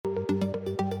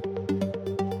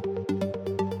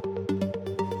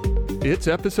It's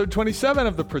episode 27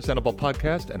 of the Presentable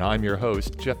Podcast, and I'm your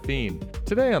host, Jeff Bean.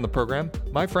 Today on the program,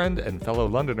 my friend and fellow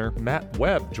Londoner Matt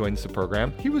Webb joins the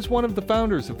program. He was one of the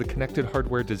founders of the connected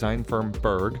hardware design firm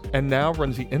Berg, and now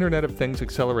runs the Internet of Things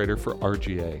Accelerator for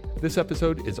RGA. This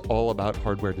episode is all about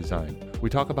hardware design. We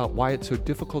talk about why it's so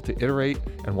difficult to iterate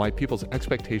and why people's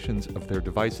expectations of their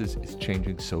devices is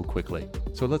changing so quickly.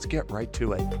 So let's get right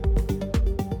to it.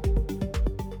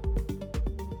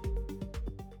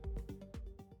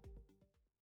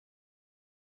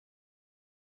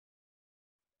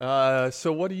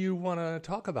 So what do you want to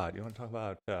talk about? You want to talk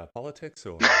about politics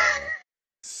or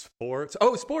sports?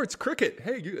 Oh, sports, cricket.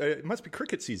 Hey, it must be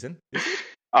cricket season. Is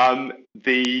it?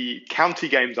 The county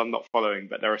games I'm not following,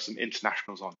 but there are some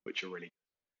internationals on, which are really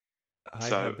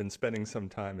good. I have been spending some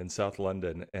time in South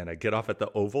London, and I get off at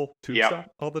the Oval tube stop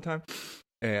all the time.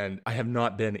 And I have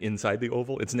not been inside the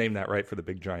Oval. It's named that, right, for the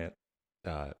big giant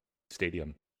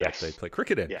stadium that they play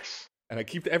cricket in. Yes. And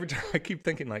every time I keep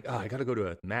thinking like, I got to go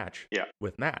to a match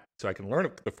with Matt so I can learn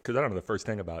it, because I don't know the first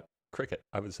thing about cricket.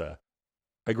 I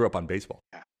grew up on baseball.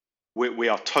 Yeah. We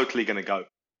are totally going to go.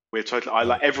 We're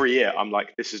totally. Every year. I'm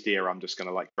like, this is the year I'm just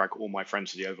going to drag all my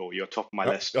friends to the Oval. You're top of my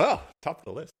list. Oh, top of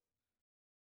the list.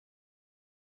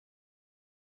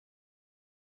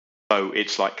 So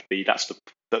it's like that's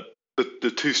the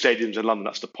two stadiums in London.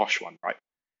 That's the posh one, right?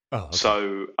 Oh. Okay.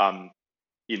 So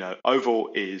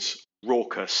Oval is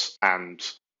raucous and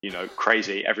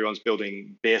crazy. Everyone's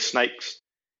building beer snakes.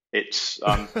 It's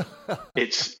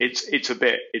it's a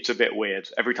bit weird.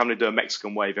 Every time they do a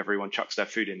Mexican wave, everyone chucks their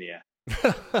food in the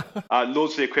air.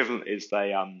 Lord's the equivalent is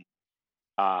they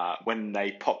when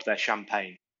they pop their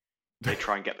champagne, they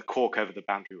try and get the cork over the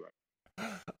boundary rope.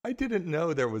 I didn't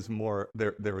know there was more.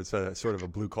 There was a sort of a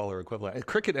blue collar equivalent.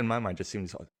 Cricket in my mind just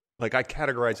seems like I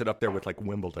categorize it up there with like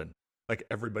Wimbledon. Like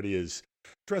everybody is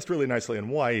dressed really nicely in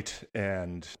white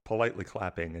and politely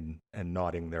clapping and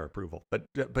nodding their approval. But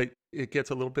it gets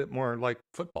a little bit more like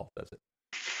football, does it?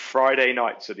 Friday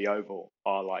nights at the Oval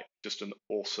are like just an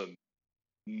awesome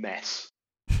mess.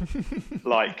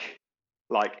 like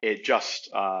it just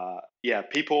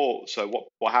people. So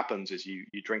what happens is you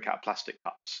drink out of plastic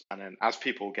cups, and then as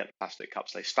people get the plastic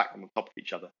cups, they stack them on top of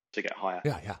each other to get higher.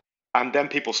 Yeah. And then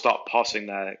people start passing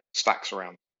their stacks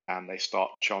around, and they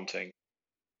start chanting,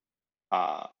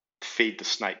 feed the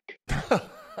snake.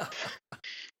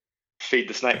 Feed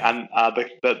the snake. And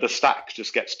the stack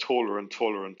just gets taller and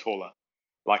taller and taller.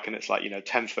 And it's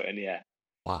 10 foot in the air.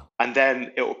 Wow. And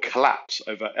then it will collapse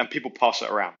over, and people pass it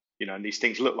around, and these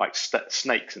things look like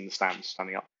snakes in the stands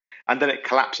standing up. And then it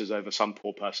collapses over some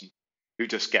poor person who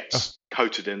just gets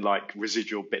coated in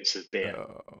residual bits of beer.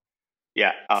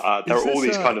 There are all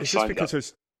these kind of signs. Is this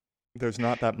because there's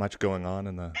not that much going on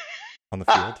on the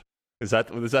field? Is that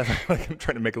like I'm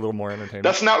trying to make a little more entertainment?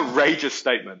 That's an outrageous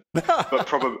statement, but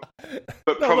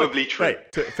probably true.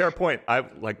 Right, fair point. I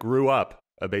grew up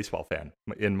a baseball fan.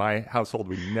 In my household,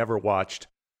 we never watched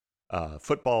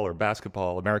football or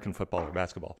basketball, American football or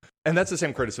basketball, and that's the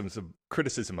same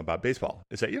criticism about baseball.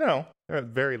 Is that there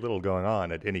very little going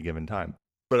on at any given time.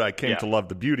 But I came to love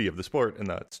the beauty of the sport and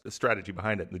the strategy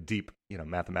behind it, and the deep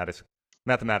mathematics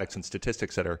and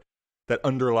statistics that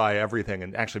underlie everything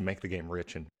and actually make the game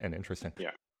rich and interesting.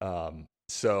 Yeah.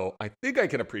 So I think I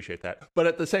can appreciate that. But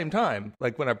at the same time,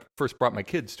 when I first brought my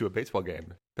kids to a baseball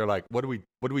game, they're like, "What do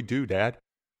we do, Dad?"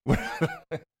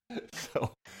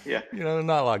 So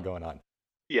not a lot going on.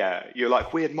 Yeah, you're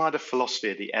like, we admire the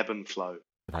philosophy of the ebb and flow.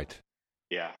 Right.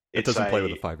 Yeah. It doesn't play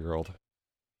with a 5-year-old.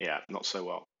 Yeah, not so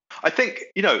well. I think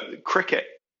cricket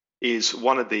is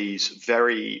one of these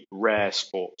very rare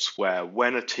sports where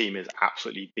when a team is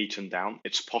absolutely beaten down,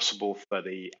 it's possible for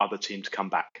the other team to come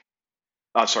back.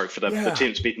 For the team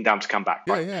that's beaten down to come back.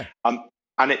 Right? Yeah.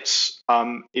 And it's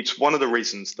one of the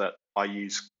reasons that I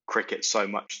use cricket so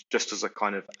much, just as a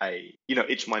kind of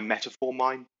it's my metaphor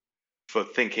mind for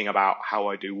thinking about how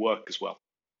I do work as well.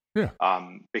 Yeah.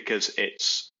 Because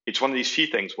it's one of these few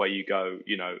things where you go,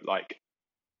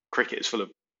 cricket is full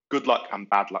of good luck and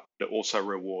bad luck, but it also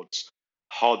rewards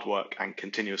hard work and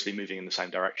continuously moving in the same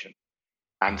direction.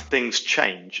 And things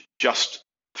change just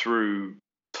through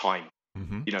time.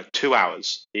 Mm-hmm. 2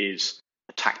 hours is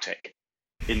a tactic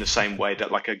in the same way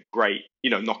that a great,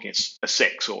 knocking a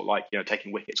six or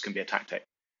taking wickets can be a tactic.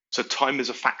 So time is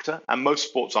a factor, and most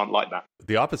sports aren't like that.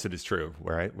 The opposite is true,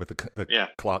 right? With the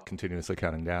clock continuously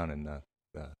counting down and the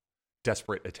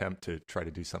desperate attempt to try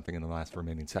to do something in the last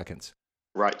remaining seconds.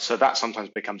 Right, so that sometimes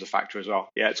becomes a factor as well.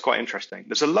 Yeah, it's quite interesting.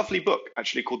 There's a lovely book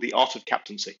actually called The Art of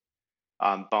Captaincy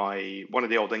by one of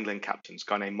the old England captains, a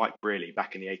guy named Mike Brearley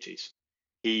back in the 80s.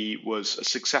 He was a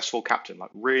successful captain,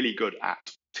 really good at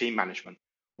team management,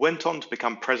 went on to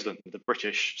become president of the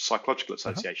British Psychological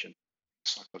Association,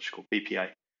 psychological BPA.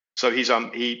 So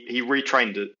he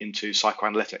retrained into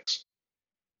psychoanalytics,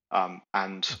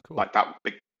 and Cool. like that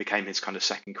became his kind of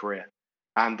second career.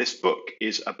 And this book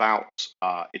is about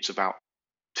it's about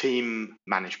team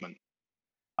management,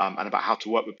 and about how to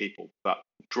work with people, but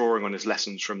drawing on his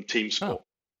lessons from team sport. Oh.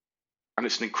 And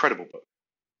it's an incredible book.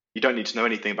 You don't need to know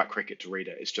anything about cricket to read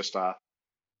it. It's just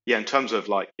in terms of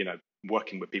like,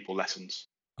 working with people lessons.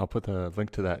 I'll put the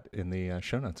link to that in the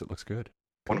show notes. It looks good.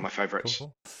 One of my favorites.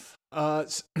 Cool.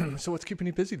 So what's keeping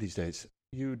you busy these days?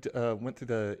 You went through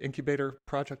the incubator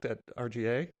project at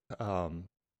RGA.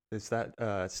 Is that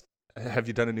have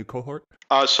you done a new cohort?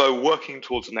 So working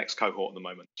towards the next cohort at the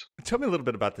moment. Tell me a little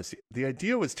bit about this. The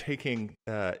idea was taking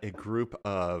a group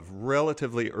of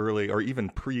relatively early or even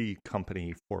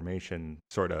pre-company formation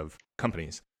sort of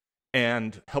companies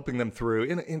and helping them through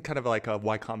in kind of like a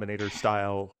Y Combinator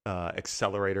style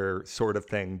accelerator sort of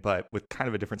thing, but with kind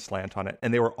of a different slant on it.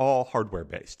 And they were all hardware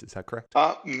based. Is that correct?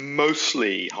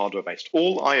 Mostly hardware based,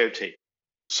 all IoT.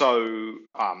 So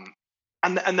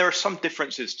and there are some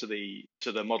differences to the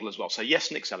model as well. So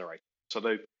yes, an accelerator. So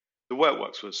the way it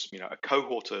works was a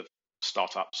cohort of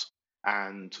startups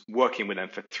and working with them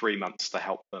for 3 months to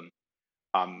help them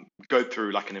go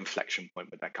through like an inflection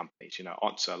point with their companies,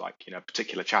 answer like, a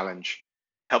particular challenge,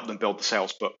 help them build the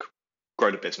sales book, grow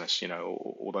the business,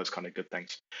 all those kind of good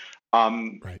things.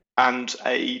 Right. And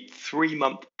a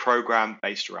 3-month program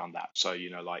based around that. So,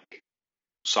 like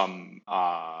some,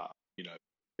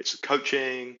 bits of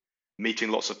coaching,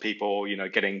 meeting lots of people,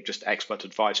 getting just expert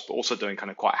advice, but also doing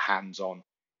kind of quite hands-on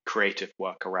creative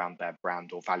work around their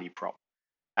brand or value prop.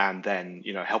 And then,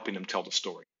 helping them tell the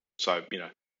story. So,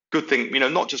 good thing,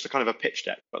 not just a kind of a pitch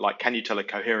deck, but like, can you tell a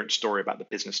coherent story about the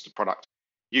business, the product?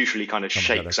 Usually kind of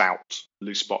shakes out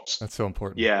loose spots. That's so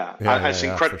important. Yeah, it's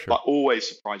incredible. Sure. But always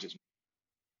surprises me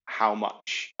how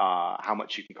much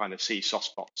you can kind of see soft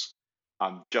spots,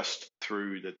 just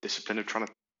through the discipline of trying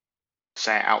to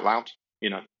say it out loud.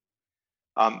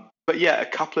 But yeah, a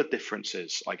couple of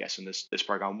differences, I guess, in this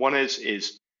program. One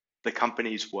is the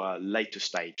companies were later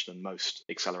stage than most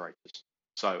accelerators.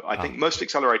 So I think most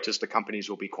accelerators, the companies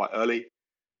will be quite early.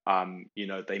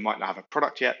 They might not have a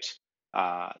product yet.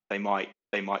 They might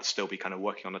still be kind of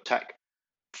working on the tech.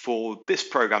 For this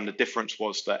program, the difference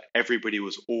was that everybody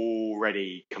was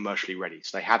already commercially ready.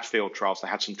 So they had field trials, they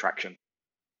had some traction.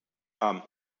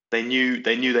 They knew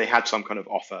they had some kind of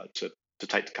offer to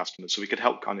take to customers, so we could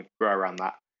help kind of grow around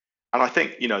that. And I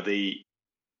think the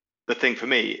thing for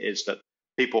me is that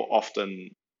people often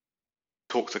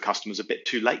talk to customers a bit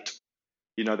too late.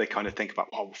 They kind of think about,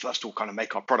 well, first we'll kind of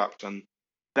make our product and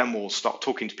then we'll start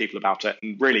talking to people about it.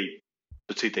 And really,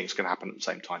 the two things can happen at the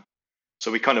same time.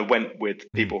 So we kind of went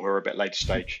with people who are a bit later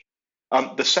stage.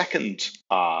 The second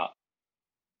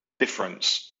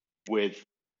difference with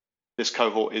this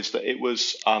cohort is that it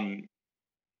was a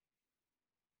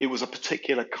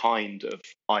particular kind of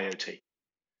IoT.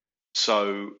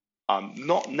 So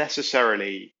not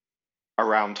necessarily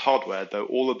around hardware, though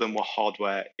all of them were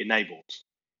hardware enabled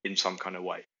in some kind of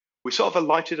way. We sort of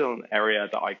alighted on an area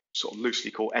that I sort of loosely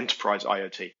call enterprise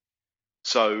IoT.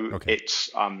 So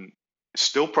it's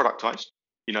still productized,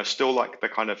 still like the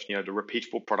kind of, the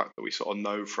repeatable product that we sort of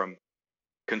know from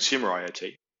consumer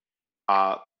IoT,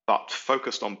 but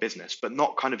focused on business, but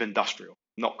not kind of industrial,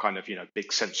 not kind of,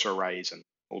 big sensor arrays and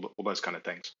all those kind of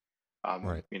things.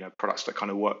 Right. Products that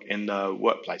kind of work in the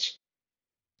workplace.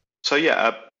 So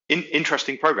yeah,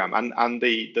 interesting program. And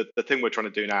the thing we're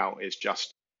trying to do now is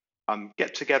just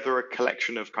get together a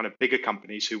collection of kind of bigger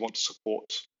companies who want to support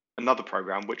another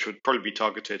program, which would probably be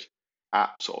targeted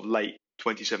at sort of late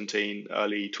 2017,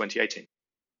 early 2018.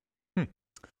 Yeah.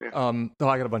 I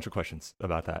got a bunch of questions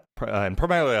about that. And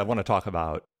primarily I want to talk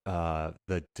about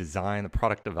the design, the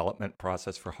product development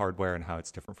process for hardware and how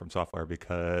it's different from software,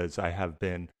 because I have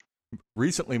been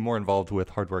recently more involved with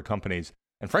hardware companies.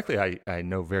 And frankly, I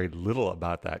know very little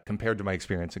about that compared to my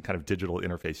experience in kind of digital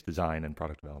interface design and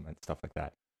product development, stuff like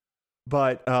that.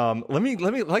 But let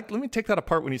me take that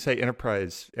apart when you say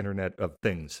enterprise Internet of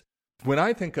Things. When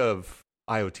I think of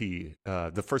IoT,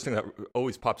 the first thing that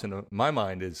always pops into my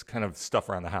mind is kind of stuff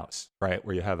around the house, right?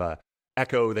 Where you have a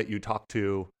Echo that you talk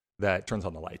to that turns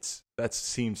on the lights. That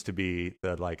seems to be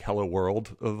the like hello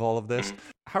world of all of this.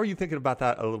 How are you thinking about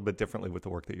that a little bit differently with the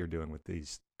work that you're doing with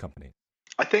these companies?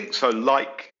 I think so.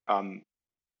 Like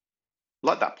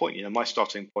that point, my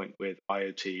starting point with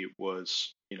IoT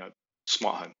was,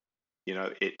 smart home.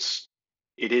 It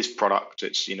is product.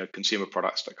 It's consumer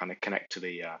products that kind of connect to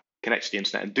the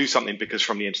internet and do something, because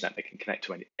from the internet they can connect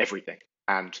to everything,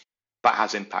 and that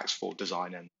has impacts for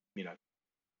design and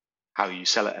how you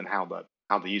sell it and how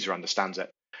the user understands it.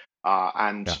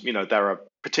 And there are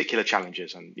particular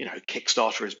challenges, and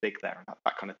Kickstarter is big there, and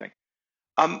that kind of thing.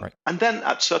 Right. And then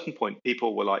at a certain point,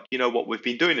 people were like, you know what, we've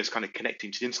been doing this kind of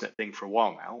connecting to the internet thing for a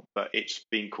while now, but it's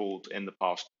been called in the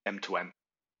past M2M,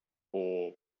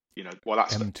 or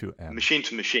that's M2M. machine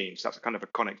to machines. That's a kind of a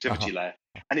connectivity layer,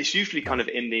 and it's usually kind of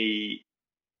in the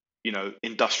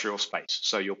industrial space.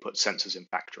 So you'll put sensors in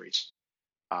factories,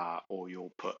 or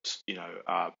you'll put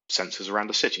sensors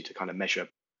around a city to kind of measure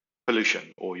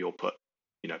pollution, or you'll put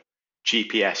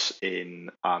GPS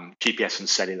and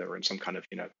cellular in some kind of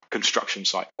construction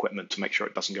site equipment to make sure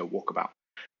it doesn't go walkabout,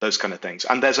 those kind of things.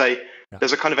 And there's a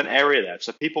kind of an area there.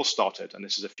 So people started, and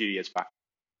this is a few years back,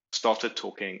 started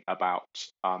talking about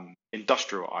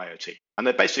industrial IoT, and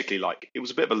they're basically like, it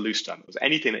was a bit of a loose term. It was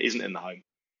anything that isn't in the home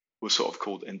was sort of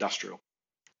called industrial,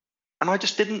 and I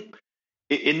just didn't.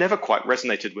 It never quite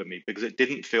resonated with me because it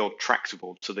didn't feel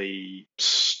tractable to the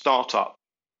startup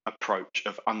approach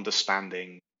of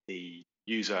understanding the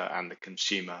user and the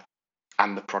consumer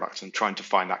and the products and trying to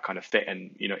find that kind of fit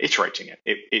and iterating it.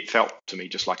 It felt to me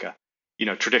just like a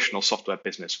traditional software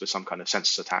business with some kind of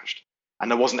sensors attached,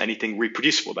 and there wasn't anything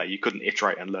reproducible there. You couldn't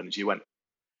iterate and learn as you went.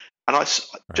 And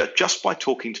just by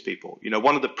talking to people,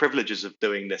 one of the privileges of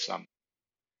doing this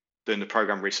doing the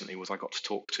program recently was I got to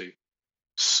talk to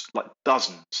like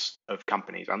dozens of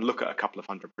companies and look at a couple of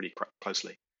hundred pretty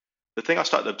closely. The thing I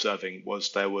started observing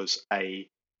was there was a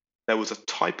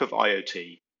type of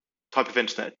IoT, type of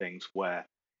Internet of Things, where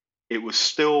it was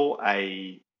still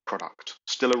a product,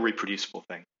 still a reproducible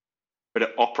thing, but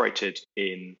it operated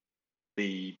in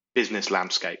the business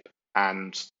landscape,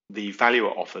 and the value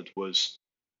it offered was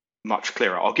much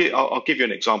clearer. I'll give you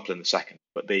an example in a second,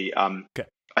 but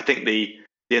I think the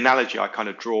analogy I kind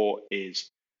of draw is,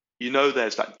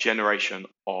 there's that generation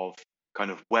of kind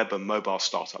of web and mobile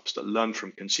startups that learn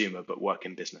from consumer but work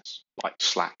in business, like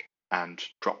Slack and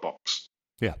Dropbox.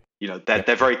 Yeah.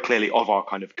 They're very clearly of our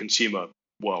kind of consumer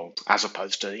world, as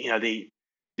opposed to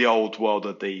the old world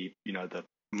of the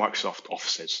Microsoft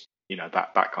offices,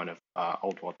 that kind of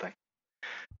old world thing.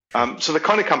 So the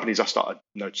kind of companies I started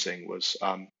noticing was,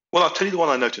 I'll tell you the one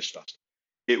I noticed first.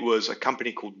 It was a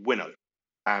company called Winnow,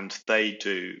 and they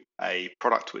do a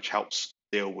product which helps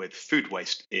deal with food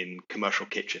waste in commercial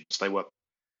kitchens. They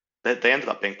ended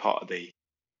up being part of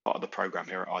the program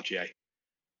here at RGA.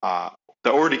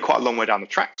 They're already quite a long way down the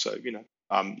track, so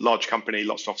large company,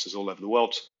 lots of offices all over the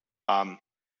world.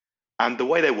 And the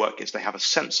way they work is they have a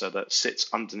sensor that sits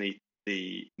underneath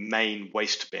the main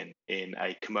waste bin in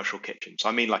a commercial kitchen. So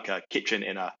I mean like a kitchen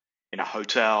in a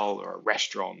hotel or a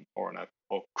restaurant or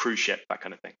cruise ship, that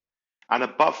kind of thing. And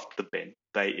above the bin,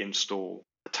 they install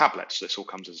the tablets. This all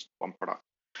comes as one product.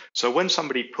 So when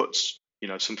somebody puts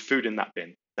some food in that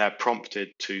bin, they're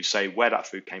prompted to say where that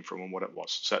food came from and what it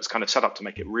was. So it's kind of set up to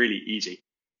make it really easy,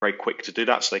 very quick to do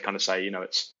that. So they kind of say,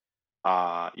 it's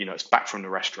back from the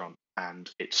restaurant and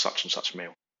it's such and such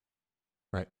meal.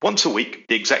 Right. Once a week,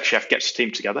 the exec chef gets a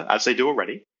team together, as they do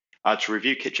already, to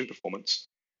review kitchen performance.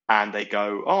 And they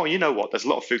go, oh, you know what? There's a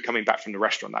lot of food coming back from the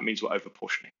restaurant. That means we're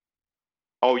overportioning.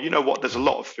 Oh, you know what? There's a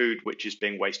lot of food which is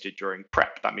being wasted during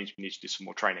prep. That means we need to do some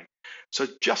more training. So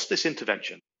just this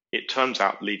intervention, it turns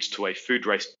out, leads to a food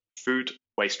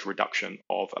waste reduction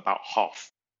of about half.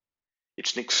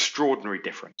 It's an extraordinary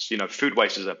difference. Food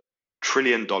waste is $1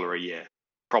 trillion a year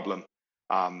problem.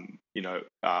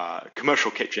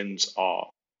 Commercial kitchens are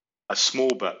a small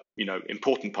but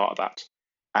important part of that,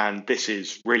 and this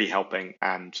is really helping,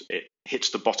 and it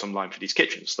hits the bottom line for these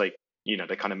kitchens. They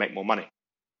kind of make more money.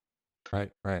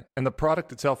 Right. And the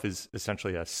product itself is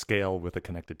essentially a scale with a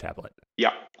connected tablet.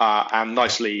 Yeah, and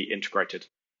nicely integrated.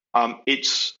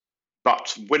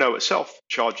 But Winnow itself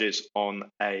charges on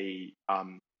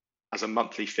as a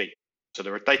monthly fee. So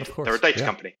they're a data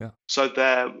company. Yeah. So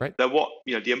they're what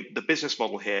the business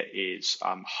model here is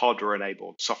hardware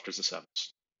enabled software as a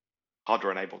service,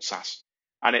 hardware enabled SaaS,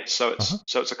 and it's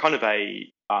a kind of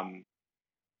a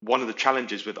one of the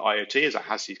challenges with IoT is it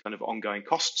has these kind of ongoing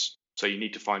costs. So you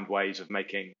need to find ways of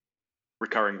making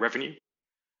recurring revenue.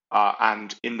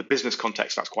 And in the business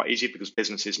context, that's quite easy because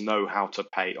businesses know how to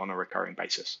pay on a recurring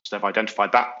basis. So they've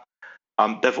identified that.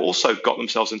 They've also got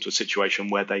themselves into a situation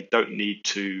where they don't need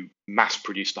to mass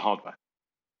produce the hardware.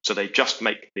 So they just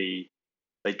make the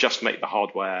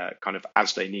hardware kind of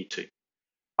as they need to.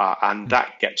 And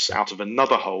that gets out of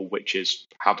another hole, which is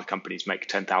how the companies make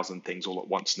 10,000 things all at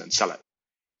once and then sell it.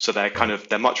 So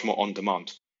they're much more on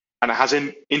demand. And it has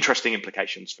interesting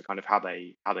implications for kind of how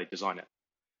they design it.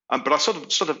 But I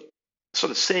sort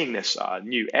of seeing this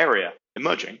new area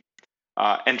emerging,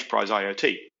 enterprise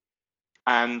IoT,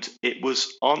 And it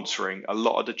was answering a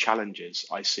lot of the challenges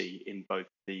I see in both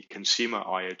the consumer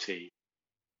IoT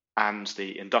and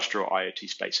the industrial IoT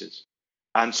spaces.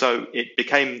 And so it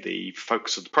became the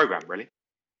focus of the program, really.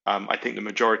 I think the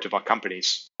majority of our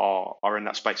companies are in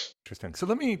that space. Interesting. So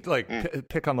let me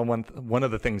pick on the one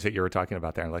of the things that you were talking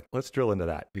about there. Like, let's drill into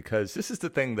that, because this is the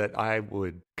thing that I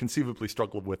would conceivably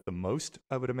struggle with the most,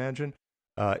 I would imagine,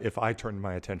 if I turned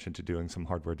my attention to doing some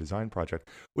hardware design project,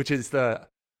 which is the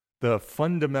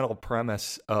fundamental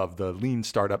premise of the lean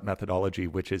startup methodology,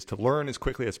 which is to learn as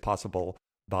quickly as possible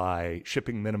by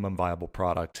shipping minimum viable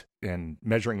product and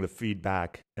measuring the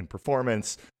feedback and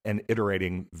performance and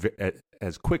iterating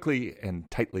as quickly and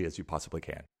tightly as you possibly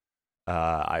can.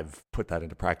 I've put that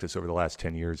into practice over the last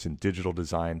 10 years in digital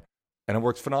design, and it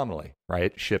works phenomenally,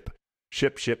 right? Ship.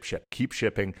 Keep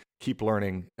shipping, keep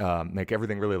learning, make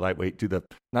everything really lightweight, do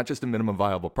not just the minimum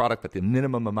viable product, but the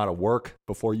minimum amount of work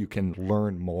before you can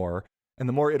learn more. And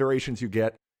the more iterations you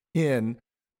get in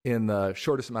the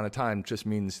shortest amount of time just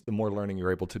means the more learning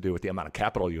you're able to do with the amount of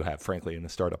capital you have, frankly, in the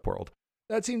startup world.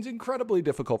 That seems incredibly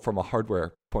difficult from a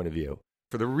hardware point of view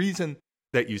for the reason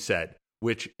that you said,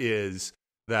 which is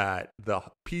that the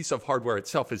piece of hardware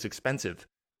itself is expensive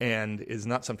and is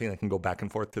not something that can go back and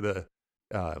forth to the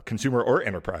consumer or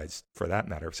enterprise, for that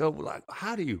matter. So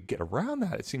how do you get around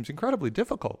that? It seems incredibly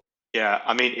difficult. Yeah,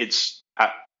 I mean, it's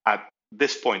at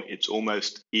this point, it's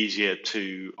almost easier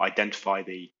to identify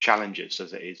the challenges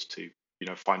as it is to,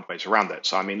 find ways around it.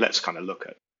 So, I mean, let's kind of look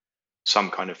at some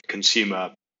kind of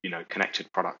consumer,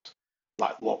 connected product.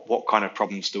 Like what kind of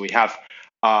problems do we have?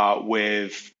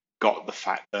 We've got the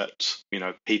fact that,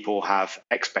 people have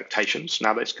expectations.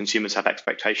 Nowadays, consumers have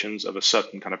expectations of a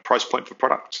certain kind of price point for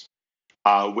products,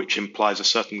 which implies a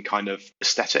certain kind of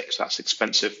aesthetics. That's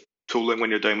expensive tooling when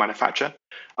you're doing manufacture,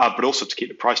 but also to keep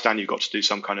the price down, you've got to do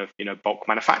some kind of bulk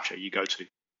manufacture. You go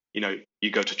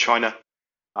to China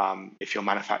if you're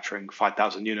manufacturing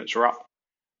 5,000 units or up,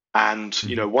 and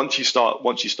once you start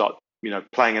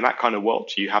playing in that kind of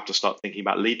world, you have to start thinking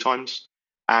about lead times.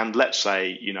 And let's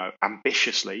say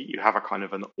ambitiously you have a kind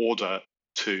of an order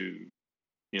to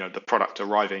the product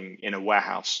arriving in a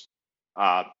warehouse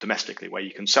domestically where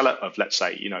you can sell it of, let's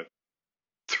say,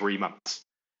 3 months.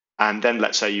 And then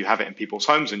let's say you have it in people's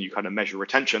homes and you kind of measure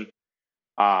retention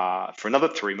for another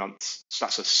 3 months. So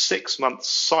that's a 6-month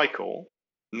cycle,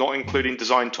 not including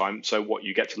design time. So what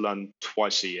you get to learn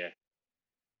twice a year.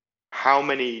 How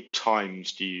many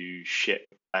times do you ship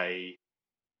a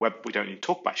web? We don't even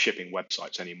talk about shipping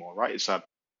websites anymore, right? It's a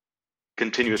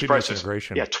continuous process.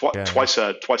 Integration. Yeah, twice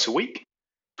a week,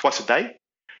 twice a day.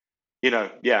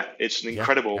 It's an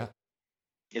incredible,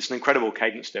 it's an incredible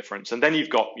cadence difference. And then you've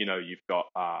got the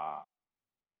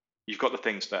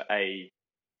things that a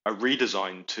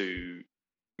redesign to,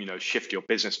 shift your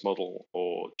business model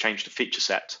or change the feature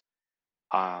set,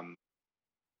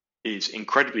 is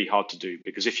incredibly hard to do,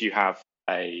 because if you have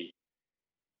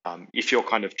if you're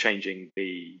kind of changing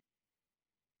the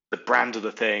brand of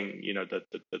the thing,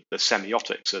 the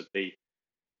semiotics of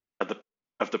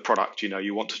the product,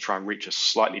 you want to try and reach a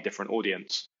slightly different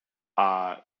audience.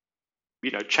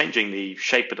 Changing the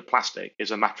shape of the plastic is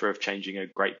a matter of changing a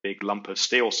great big lump of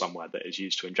steel somewhere that is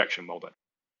used to injection mold it,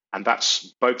 and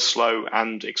that's both slow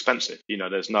and expensive.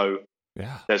 There's no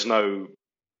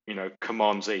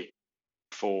Command Z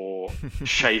for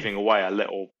shaving away a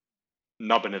little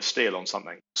nubbin of steel on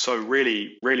something. So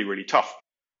really, really, really tough.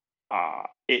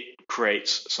 It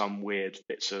creates some weird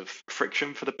bits of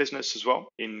friction for the business as well.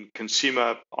 In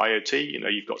consumer IoT,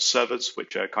 you've got servers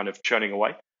which are kind of churning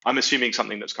away. I'm assuming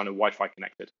something that's kind of Wi-Fi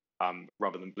connected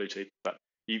rather than Bluetooth. But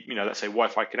let's say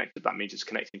Wi-Fi connected, that means it's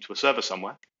connecting to a server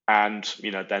somewhere. And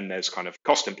then there's kind of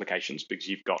cost implications, because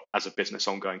you've got, as a business,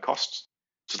 ongoing costs.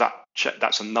 So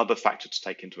that's another factor to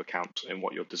take into account in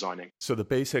what you're designing. So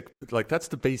that's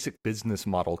the basic business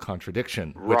model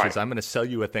contradiction, which right. is I'm going to sell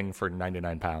you a thing for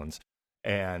 £99,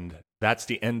 and that's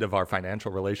the end of our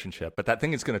financial relationship. But that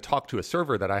thing is going to talk to a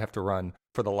server that I have to run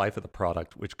for the life of the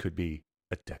product, which could be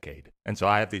a decade. And so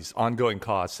I have these ongoing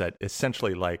costs that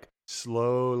essentially,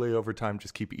 slowly over time,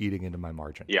 just keep eating into my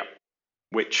margin. Yeah,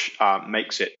 which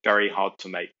makes it very hard to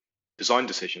make design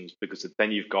decisions, because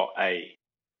then you've got a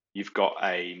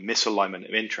misalignment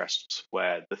of interests,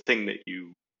 where the thing that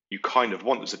you kind of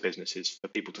want as a business is for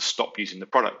people to stop using the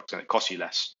product because then it costs you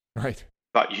less. Right.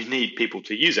 But you need people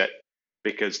to use it,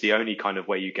 because the only kind of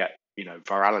way you get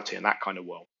virality in that kind of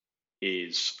world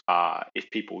is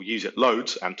if people use it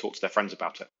loads and talk to their friends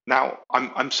about it. Now,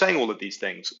 I'm saying all of these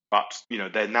things, but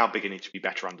they're now beginning to be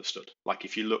better understood. Like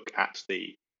if you look at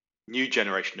the new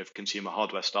generation of consumer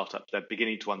hardware startups, they're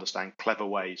beginning to understand clever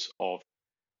ways of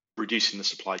reducing the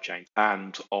supply chain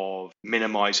and of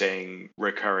minimizing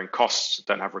recurring costs that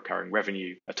don't have recurring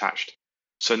revenue attached.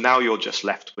 So now you're just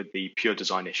left with the pure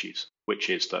design issues, which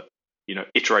is that,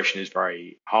 iteration is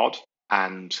very hard,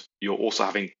 and you're also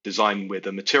having design with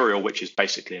a material which is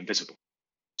basically invisible.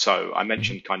 So I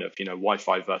mentioned kind of,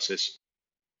 Wi-Fi versus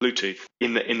Bluetooth.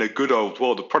 In the good old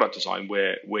world of product design,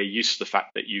 we're used to the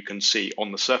fact that you can see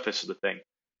on the surface of the thing,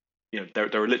 there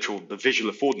are literal, the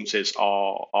visual affordances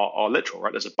are literal,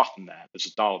 right? There's a button there, there's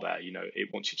a dial there, it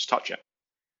wants you to touch it.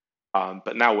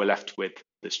 But now we're left with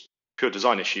this pure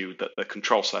design issue that the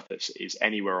control surface is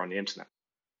anywhere on the internet.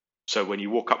 So when you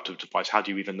walk up to a device, how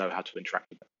do you even know how to interact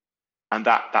with it? And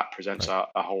that presents a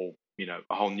whole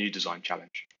new design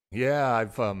challenge. Yeah,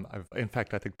 I've in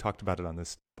fact I think talked about it on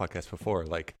this podcast before.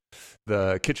 Like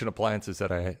the kitchen appliances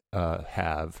that I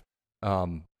have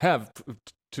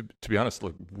to be honest,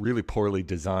 like really poorly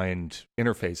designed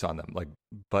interface on them, like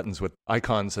buttons with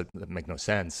icons that make no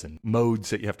sense and modes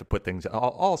that you have to put things,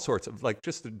 all sorts of like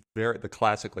just the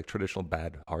classic like traditional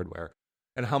bad hardware.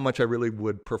 And how much I really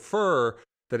would prefer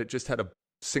that it just had a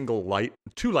single light,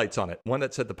 two lights on it, one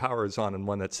that said the power is on and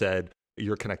one that said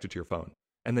you're connected to your phone.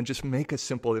 And then just make a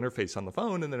simple interface on the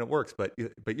phone and then it works. But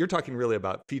you're talking really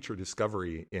about feature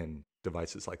discovery in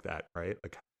devices like that, right?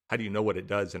 Like how do you know what it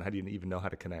does and how do you even know how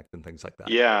to connect and things like that?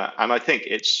 Yeah, and I think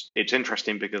it's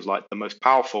interesting because like the most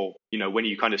powerful, when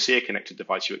you kind of see a connected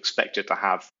device, you expect it to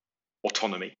have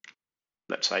autonomy,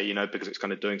 let's say, because it's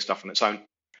kind of doing stuff on its own.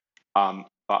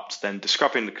 But then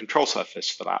discovering the control surface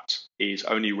for that is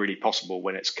only really possible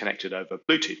when it's connected over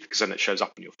Bluetooth, because then it shows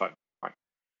up on your phone, right?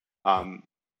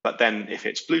 But then if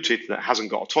it's Bluetooth, that hasn't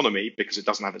got autonomy because it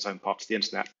doesn't have its own part of the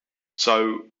internet.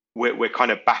 So we're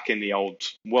kind of back in the old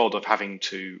world of having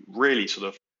to really sort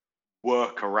of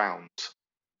work around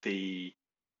the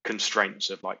constraints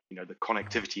of like, the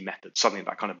connectivity method, something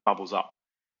that kind of bubbles up,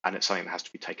 and it's something that has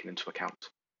to be taken into account.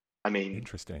 I mean,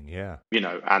 interesting, yeah.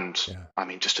 I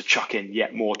mean, just to chuck in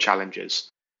yet more challenges,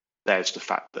 there's the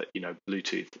fact that,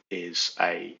 Bluetooth is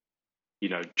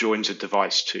joins a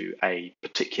device to a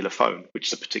particular phone, which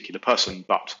is a particular person,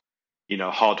 but,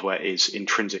 hardware is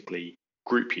intrinsically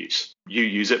group use. You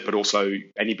use it, but also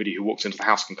anybody who walks into the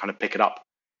house can kind of pick it up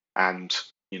and,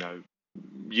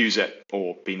 use it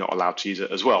or be not allowed to use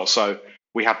it as well. So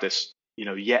we have this,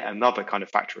 yet another kind of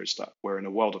factor is that we're in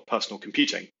a world of personal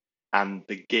computing and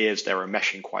the gears there are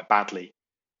meshing quite badly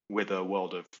with a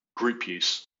world of group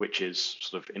use, which is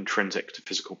sort of intrinsic to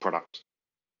physical product.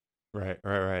 Right.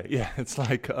 Yeah, it's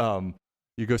like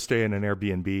you go stay in an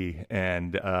Airbnb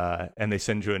and they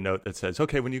send you a note that says,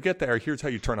 okay, when you get there, here's how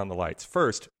you turn on the lights.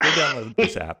 First, go download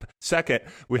this app. Second,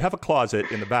 we have a closet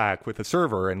in the back with a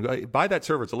server, and by that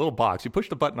server, it's a little box. You push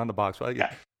the button on the box. Well,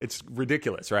 it's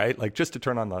ridiculous, right? Like just to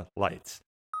turn on the lights.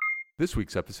 This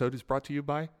week's episode is brought to you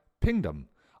by Pingdom.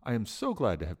 I am so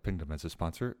glad to have Pingdom as a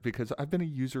sponsor because I've been a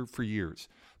user for years.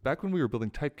 Back when we were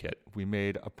building Typekit, we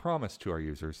made a promise to our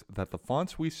users that the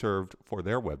fonts we served for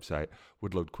their website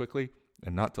would load quickly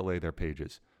and not delay their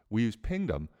pages. We used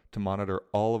Pingdom to monitor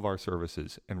all of our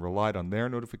services and relied on their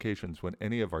notifications when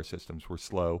any of our systems were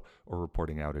slow or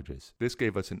reporting outages. This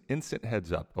gave us an instant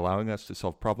heads up, allowing us to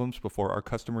solve problems before our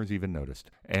customers even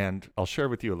noticed. And I'll share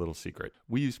with you a little secret.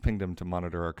 We used Pingdom to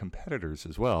monitor our competitors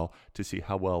as well to see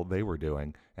how well they were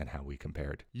doing and how we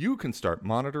compared. You can start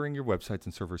monitoring your websites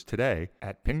and servers today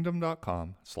at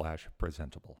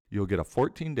pingdom.com/presentable. You'll get a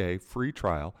 14-day free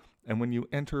trial, and when you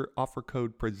enter offer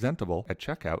code presentable at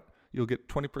checkout, you'll get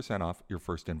 20% off your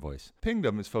first invoice.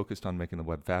 Pingdom is focused on making the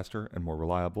web faster and more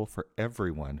reliable for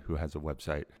everyone who has a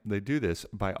website. They do this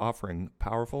by offering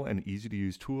powerful and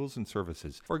easy-to-use tools and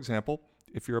services. For example,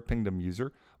 if you're a Pingdom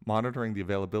user, monitoring the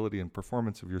availability and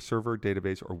performance of your server,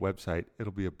 database, or website,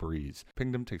 it'll be a breeze.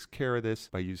 Pingdom takes care of this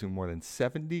by using more than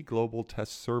 70 global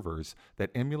test servers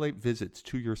that emulate visits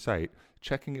to your site,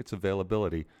 checking its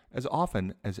availability as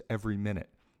often as every minute.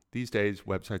 These days,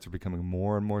 websites are becoming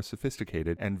more and more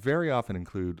sophisticated and very often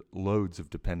include loads of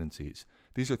dependencies.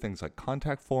 These are things like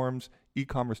contact forms,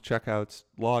 e-commerce checkouts,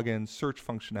 logins, search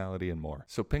functionality, and more.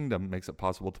 So Pingdom makes it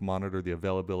possible to monitor the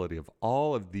availability of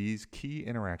all of these key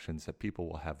interactions that people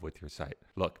will have with your site.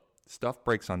 Look, stuff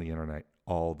breaks on the internet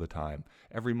all the time.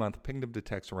 Every month, Pingdom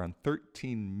detects around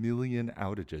 13 million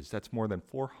outages. That's more than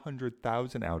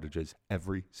 400,000 outages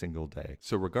every single day.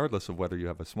 So regardless of whether you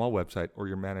have a small website or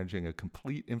you're managing a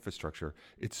complete infrastructure,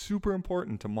 it's super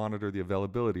important to monitor the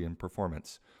availability and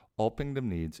performance. All Pingdom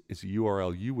needs is a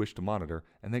URL you wish to monitor,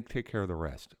 and they take care of the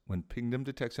rest. When Pingdom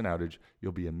detects an outage,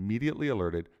 you'll be immediately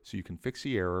alerted so you can fix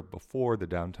the error before the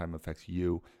downtime affects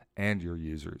you and your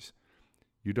users.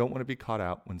 You don't want to be caught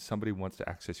out when somebody wants to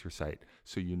access your site,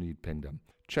 so you need Pingdom.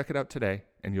 Check it out today,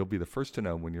 and you'll be the first to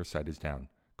know when your site is down.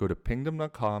 Go to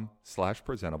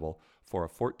pingdom.com/presentable for a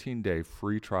 14-day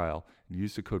free trial and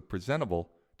use the code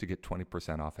presentable to get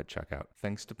 20% off at checkout.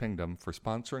 Thanks to Pingdom for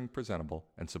sponsoring Presentable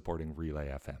and supporting Relay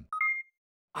FM.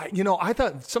 I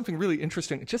thought something really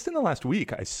interesting. Just in the last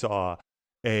week, I saw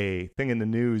a thing in the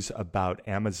news about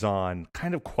Amazon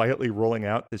kind of quietly rolling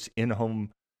out this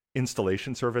in-home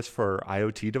installation service for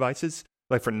IoT devices.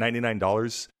 Like for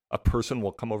 $99, a person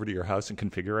will come over to your house and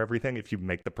configure everything if you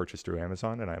make the purchase through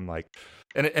Amazon. And I'm like,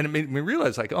 and it made me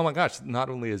realize, like, oh my gosh, not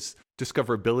only is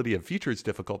discoverability of features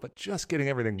difficult, but just getting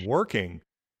everything working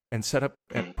and set up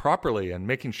properly and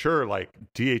making sure like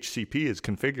DHCP is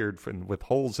configured with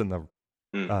holes in the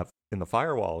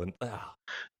firewall. And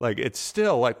like, it's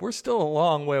still like, we're still a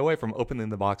long way away from opening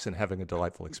the box and having a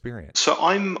delightful experience. So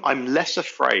I'm less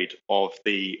afraid of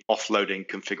the offloading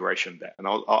configuration bit, and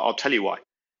I'll tell you why.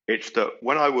 It's that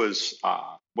when I was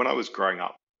growing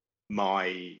up,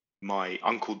 my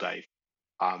uncle Dave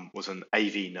was an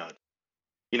AV nerd.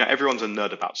 You know, everyone's a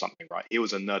nerd about something, right? He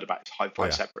was a nerd about his hi-fi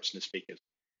separates and his speakers,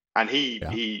 and he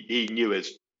knew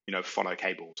his phono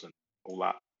cables and all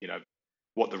that.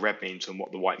 What the red means and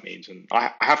what the white means. And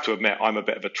I have to admit, I'm a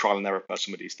bit of a trial and error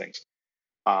person with these things.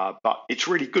 But it's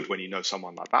really good when you know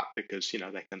someone like that, because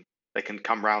they can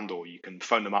come round, or you can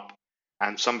phone them up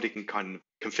and somebody can kind of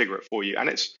configure it for you. And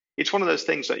it's one of those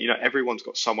things that everyone's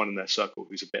got someone in their circle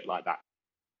who's a bit like that.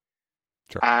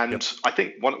 Sure. And I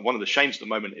think one of the shames at the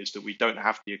moment is that we don't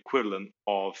have the equivalent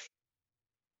of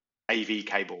AV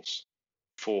cables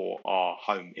for our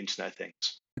home Internet of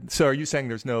Things. So are you saying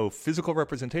there's no physical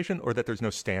representation, or that there's no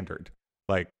standard,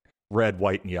 like red,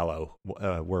 white, and yellow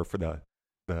were for the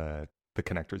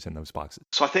connectors in those boxes?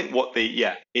 So I think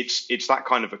it's that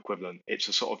kind of equivalent. It's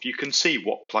a sort of, you can see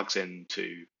what plugs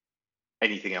into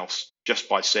anything else just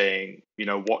by saying,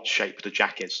 what shape the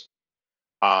jack is.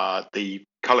 The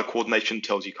color coordination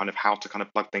tells you kind of how to kind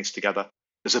of plug things together.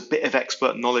 There's a bit of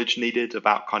expert knowledge needed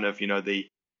about kind of,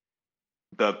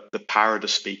 the power of the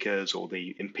speakers or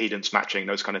the impedance matching,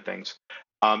 those kind of things.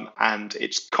 And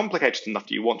it's complicated enough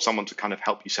that you want someone to kind of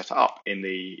help you set it up in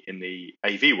the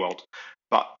AV world,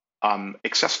 but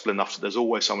accessible enough that there's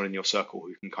always someone in your circle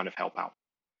who can kind of help out.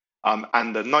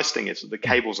 And the nice thing is that the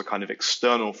cables are kind of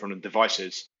external from the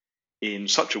devices in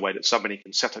such a way that somebody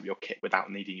can set up your kit without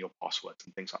needing your passwords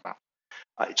and things like that.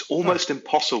 It's almost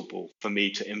impossible for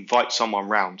me to invite someone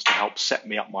round to help set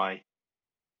me up my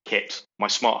kit, my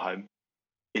smart home,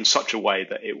 in such a way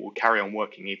that it will carry on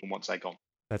working even once they're gone.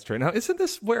 That's true. Now, isn't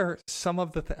this where some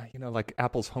of the, like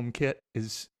Apple's HomeKit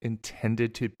is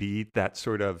intended to be that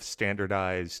sort of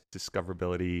standardized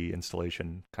discoverability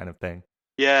installation kind of thing?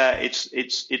 Yeah, it's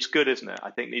good, isn't it?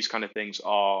 I think these kind of things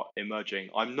are emerging.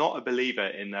 I'm not a believer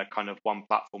in a kind of one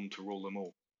platform to rule them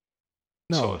all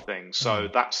sort of thing. So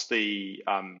that's the,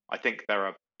 I think there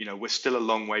are, we're still a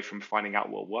long way from finding out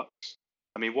what works.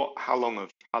 I mean, how long have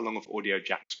audio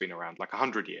jacks been around? Like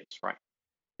 100 years, right?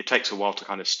 It takes a while to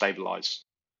kind of stabilize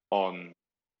on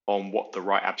what the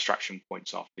right abstraction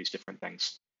points are for these different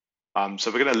things. So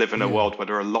we're going to live in a world where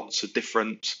there are lots of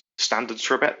different standards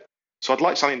for a bit. So I'd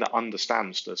like something that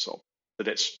understands the sort of, that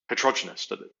it's heterogeneous,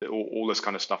 that all this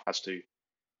kind of stuff has to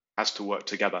work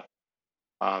together.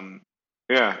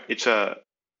 It's a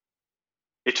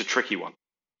tricky one.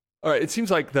 All right, it seems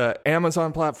like the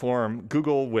Amazon platform,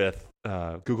 Google with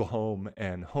Google Home,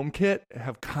 and HomeKit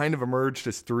have kind of emerged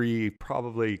as three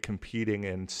probably competing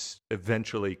and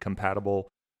eventually compatible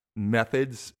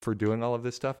methods for doing all of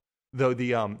this stuff. Though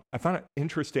I found it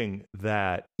interesting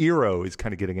that Eero is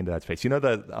kind of getting into that space.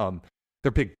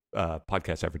 They're big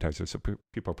podcast advertisers, so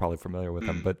people are probably familiar with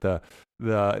them. But they're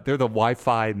the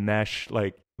Wi-Fi mesh,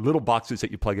 like little boxes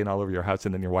that you plug in all over your house,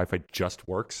 and then your Wi-Fi just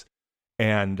works.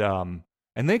 And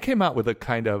they came out with a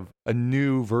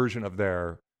new version of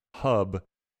their hub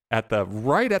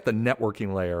right at the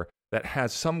networking layer that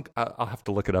has some. I'll have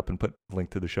to look it up and put a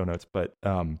link to the show notes, but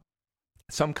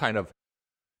some kind of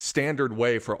standard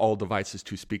way for all devices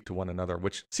to speak to one another,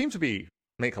 which seems to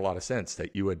make a lot of sense.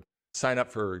 That you would sign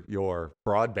up for your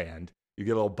broadband, you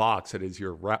get a little box that is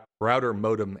your router,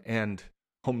 modem, and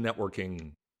home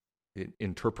networking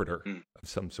interpreter of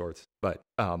some sorts. But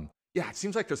it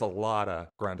seems like there's a lot of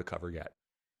ground to cover yet.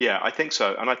 Yeah, I think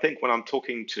so. And I think when I'm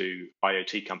talking to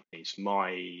IoT companies,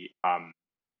 my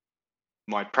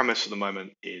premise at the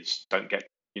moment is don't get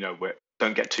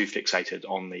too fixated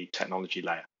on the technology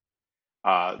layer.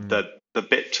 The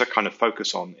bit to kind of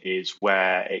focus on is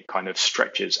where it kind of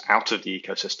stretches out of the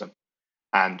ecosystem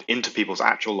and into people's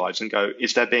actual lives and go,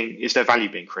 is there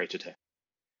value being created here?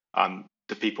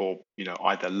 Do people,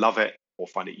 either love it or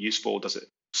find it useful? Does it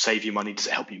save you money? Does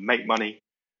it help you make money?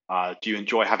 Do you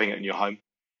enjoy having it in your home?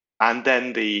 And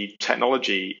then the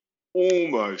technology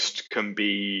almost can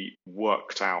be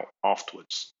worked out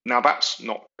afterwards. Now, that's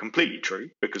not completely true,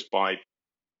 because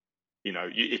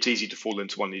it's easy to fall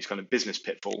into one of these kind of business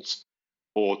pitfalls,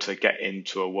 or to get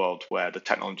into a world where the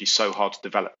technology is so hard to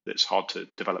develop that it's hard to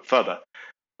develop further.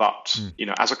 But,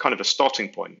 as a kind of a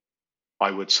starting point,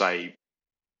 I would say,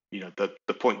 the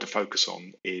point to focus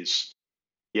on is,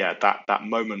 that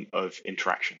moment of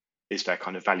interaction. Is there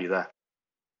kind of value there?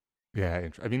 Yeah,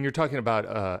 I mean, you're talking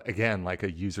about, again, like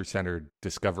a user-centered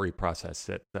discovery process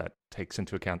that takes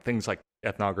into account things like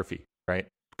ethnography, right?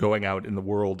 Going out in the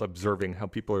world, observing how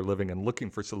people are living and looking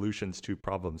for solutions to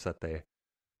problems that they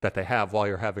have while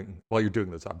you're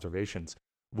doing those observations,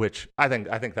 which I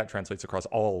think that translates across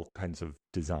all kinds of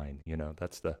design.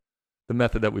 That's the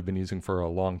method that we've been using for a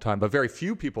long time. But very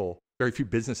few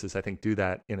businesses, I think, do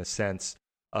that in a sense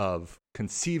of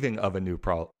conceiving of a new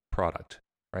product.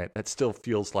 Right, that still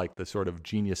feels like the sort of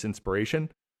genius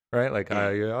inspiration, right? Like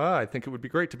I think it would be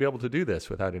great to be able to do this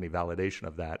without any validation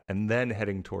of that, and then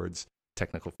heading towards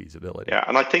technical feasibility. Yeah,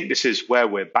 and I think this is where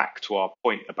we're back to our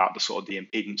point about the sort of the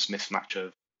impedance mismatch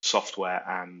of software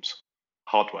and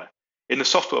hardware. In the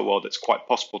software world, it's quite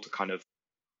possible to kind of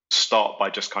start by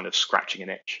just kind of scratching an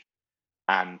itch,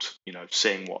 and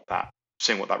seeing what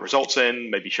that results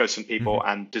in, maybe show some people,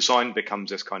 and design becomes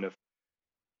this kind of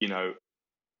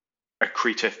a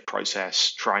creative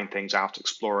process, trying things out,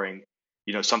 exploring.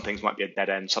 Some things might be a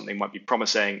dead end, something might be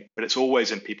promising, but it's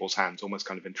always in people's hands, almost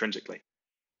kind of intrinsically.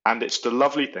 And it's the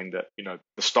lovely thing that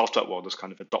the startup world has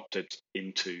kind of adopted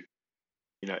into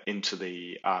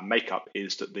the makeup,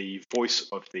 is that the voice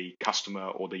of the customer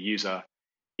or the user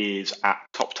is at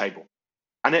top table.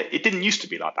 And it didn't used to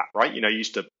be like that, right? You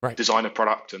used to design a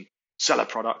product and sell a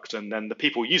product, and then the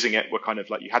people using it were kind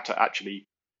of like, you had to actually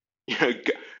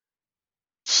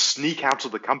sneak out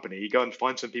of the company, go and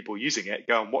find some people using it,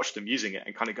 go and watch them using it,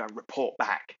 and kind of go and report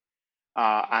back.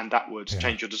 And that would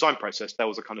change your design process. There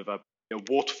was a kind of a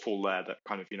waterfall there that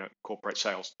kind of incorporates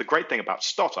sales. The great thing about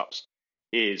startups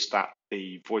is that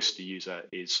the voice of the user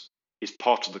is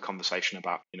part of the conversation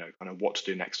about kind of what to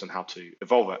do next and how to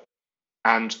evolve it.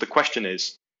 And the question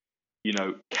is,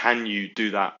 can you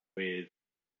do that with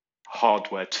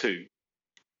hardware too?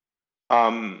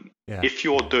 If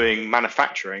you're doing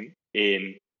manufacturing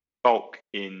in bulk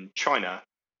in China,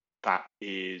 that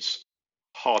is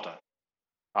harder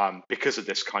because of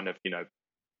this kind of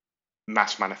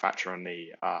mass manufacture and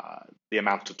the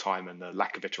amount of time and the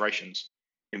lack of iterations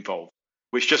involved,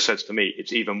 which just says to me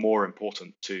it's even more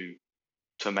important to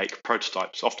make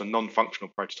prototypes, often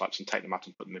non-functional prototypes, and take them out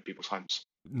and put them in people's homes.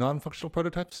 Non-functional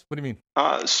prototypes? What do you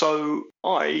mean? So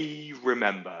I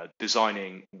remember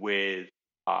designing with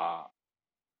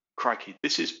crikey,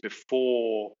 this is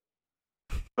before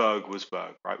Berg was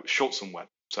Berg, right? With Schultz and Webb.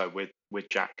 So with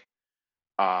Jack,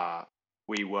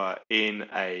 we were in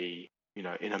a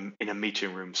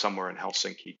meeting room somewhere in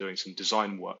Helsinki doing some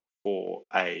design work for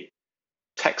a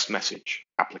text message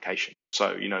application.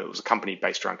 So it was a company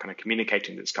based around kind of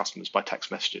communicating with its customers by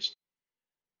text messages,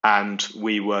 and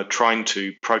we were trying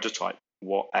to prototype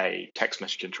what a text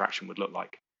message interaction would look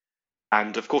like.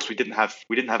 And of course, we didn't have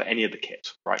any of the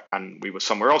kit, right? And we were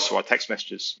somewhere else, so our text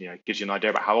messages, gives you an idea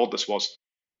about how old this was.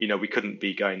 We couldn't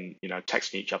be going,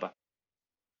 texting each other.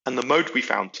 And the mode we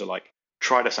found to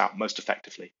try this out most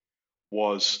effectively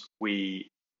was we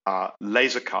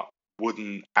laser cut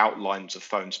wooden outlines of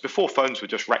phones. Before phones were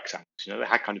just rectangles, they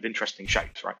had kind of interesting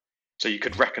shapes, right? So you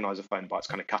could recognize a phone by its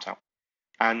kind of cutout.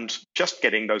 And just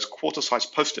getting those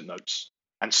quarter-sized Post-it notes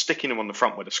and sticking them on the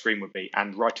front where the screen would be,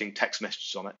 and writing text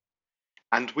messages on it.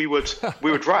 And we would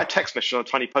write a text message on a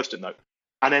tiny Post-it note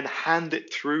and then hand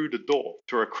it through the door,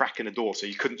 through a crack in the door, so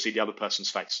you couldn't see the other person's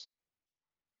face,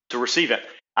 to receive it.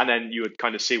 And then you would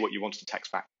kind of see what you wanted to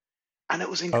text back. And it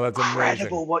was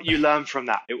incredible what you learned from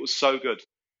that. It was so good,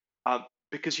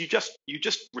 because you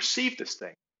just receive this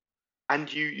thing,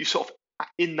 and you sort of,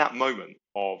 in that moment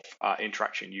of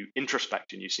interaction, you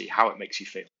introspect and you see how it makes you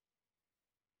feel.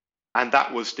 And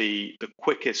that was the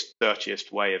quickest,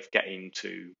 dirtiest way of getting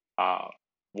to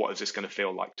what is this going to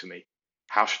feel like to me?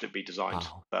 How should it be designed?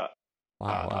 Wow.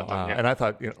 Wow. And I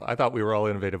thought we were all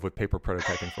innovative with paper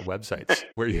prototyping for websites,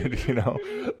 where you're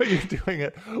doing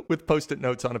it with Post-it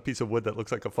notes on a piece of wood that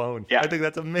looks like a phone. Yeah. I think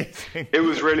that's amazing. It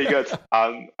was really good.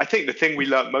 I think the thing we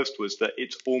learned most was that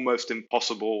it's almost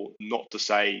impossible not to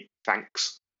say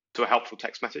thanks to a helpful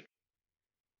text message.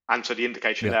 And so the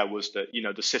indication there was that,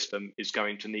 the system is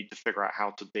going to need to figure out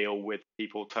how to deal with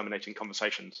people terminating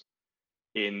conversations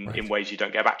in ways you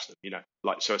don't get back to them,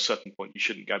 so at a certain point, you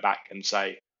shouldn't go back and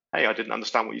say, hey, I didn't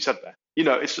understand what you said there.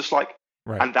 It's just like,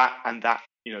 and that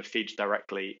feeds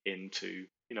directly into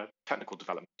technical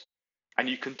development, and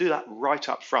you can do that right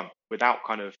up front without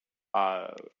kind of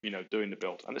doing the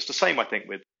build. And it's the same, I think,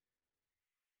 with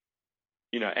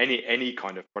any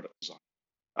kind of product design.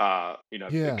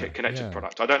 Connected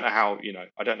product. I don't know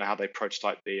how they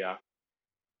prototype the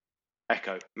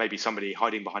Echo. Maybe somebody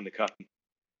hiding behind the curtain.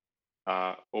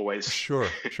 Always. Sure.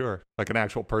 Like an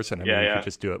actual person. I mean, you could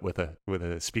just do it with a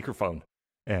speakerphone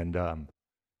and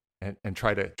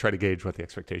try to gauge what the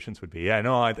expectations would be. Yeah,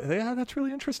 no, that's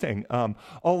really interesting.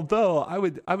 Although I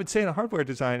would say in a hardware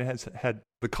design has had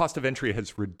the cost of entry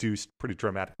has reduced pretty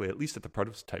dramatically, at least at the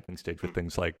prototyping stage with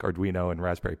things like Arduino and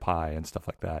Raspberry Pi and stuff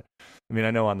like that. I mean,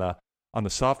 I know on the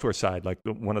software side, like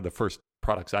one of the first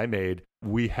products I made,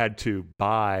 we had to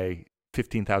buy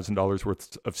 $15,000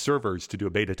 worth of servers to do a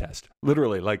beta test.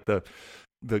 Literally, like the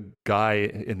guy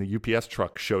in the UPS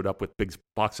truck showed up with big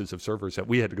boxes of servers that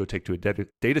we had to go take to a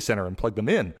data center and plug them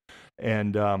in.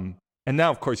 And now,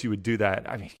 of course, you would do that.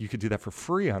 I mean, you could do that for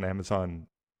free on Amazon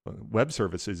Web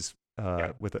Services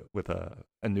with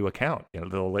a new account.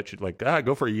 They'll let you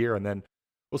go for a year, and then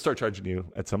we'll start charging you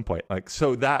at some point. Like,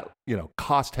 so that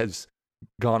cost has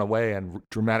gone away and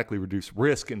dramatically reduced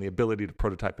risk in the ability to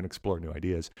prototype and explore new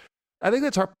ideas. I think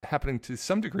that's happening to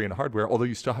some degree in hardware, although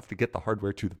you still have to get the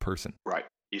hardware to the person. Right.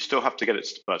 You still have to get it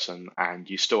to the person, and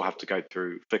you still have to go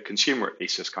through, for consumer at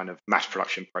least, this kind of mass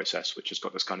production process, which has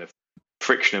got this kind of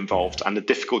friction involved. Yeah. And the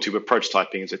difficulty with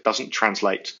prototyping is it doesn't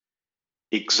translate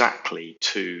exactly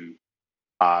to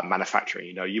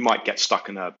manufacturing. You might get stuck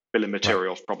in a bill of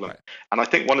materials problem. Right. And I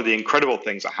think one of the incredible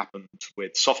things that happened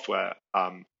with software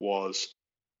was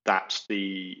that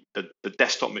the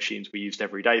desktop machines we used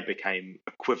every day became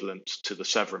equivalent to the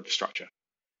server infrastructure.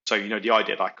 So, the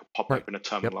idea that I could pop open a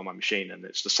terminal on my machine and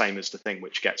it's the same as the thing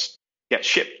which gets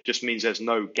shipped just means there's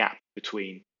no gap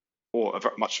between, or a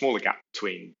much smaller gap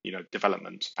between,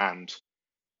 development and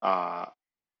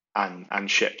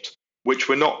shipped, which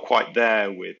we're not quite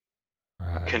there with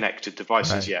connected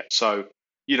devices yet. So,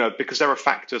 because there are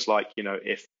factors like,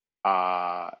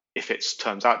 if it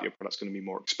turns out your product's going to be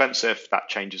more expensive, that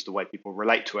changes the way people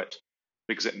relate to it,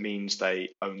 because it means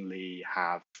they only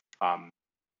have,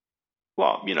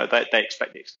 they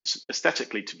expect it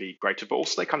aesthetically to be greater, but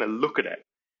also they kind of look at it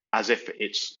as if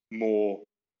it's more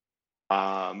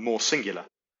singular.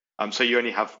 So you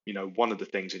only have, one of the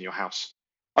things in your house.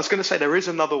 I was going to say there is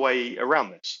another way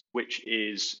around this, which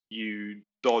is you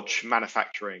dodge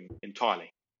manufacturing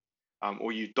entirely,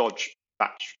 or you dodge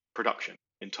batch production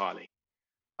entirely.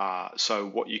 So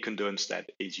what you can do instead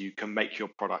is you can make your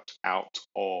product out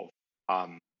of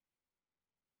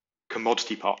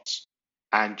commodity parts,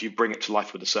 and you bring it to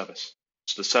life with a service.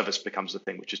 So the service becomes the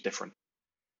thing which is different.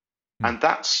 And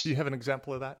that's... Do you have an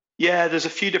example of that? Yeah, there's a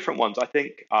few different ones. I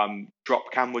think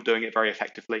Dropcam were doing it very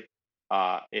effectively.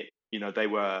 They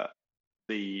were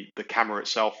the camera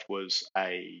itself was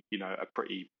a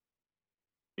pretty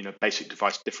basic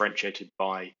device differentiated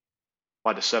by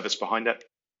the service behind it.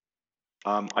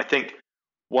 I think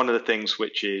one of the things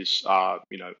which is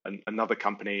another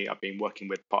company I've been working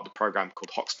with, part of the program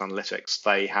called Hoxton Analytics,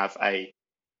 they have a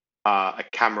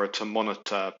camera to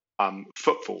monitor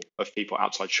footfall of people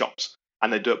outside shops,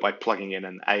 and they do it by plugging in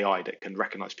an AI that can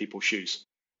recognize people's shoes.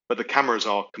 But the cameras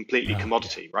are completely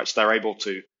commodity, right? So they're able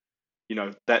to,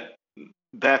 that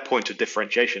their point of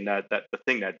differentiation, that the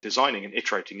thing they're designing and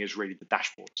iterating is really the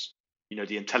dashboards,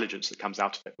 the intelligence that comes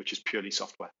out of it, which is purely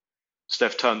software. So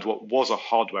they've turned what was a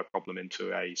hardware problem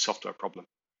into a software problem.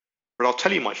 But I'll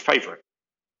tell you my favorite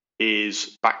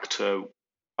is back to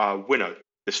Winnow,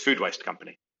 this food waste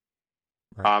company.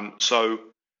 Right. So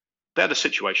they had a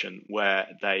situation where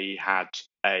they had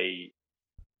a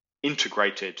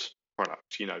integrated product.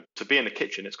 To be in a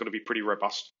kitchen, it's got to be pretty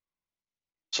robust.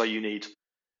 So you need,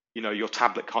 your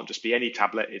tablet can't just be any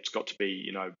tablet. It's got to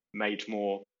be, made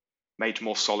more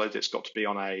solid. It's got to be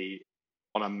on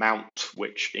a mount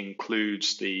which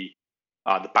includes the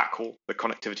backhaul, the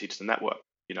connectivity to the network.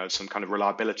 Some kind of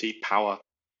reliability, power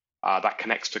that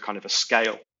connects to kind of a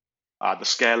scale. The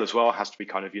scale as well has to be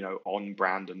kind of on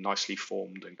brand and nicely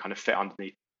formed and kind of fit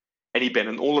underneath any bin,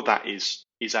 and all of that is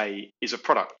a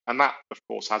product, and that of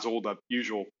course has all the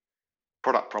usual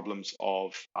product problems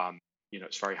of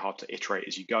it's very hard to iterate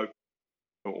as you go,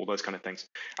 all those kind of things.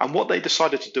 And what they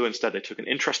decided to do instead, they took an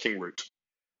interesting route,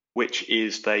 which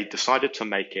is they decided to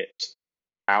make it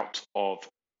out of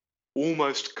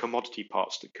almost commodity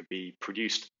parts that could be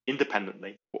produced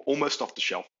independently or almost off the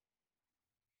shelf,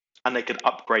 and they could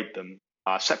upgrade them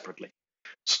separately.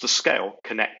 So the scale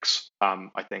connects,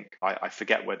 I think, I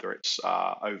forget whether it's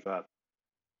over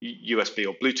USB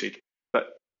or Bluetooth,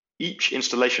 but each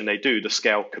installation they do, the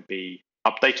scale could be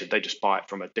updated. They just buy it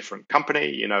from a different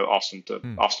company, ask them to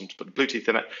put the Bluetooth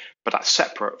in it, but that's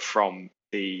separate from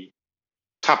the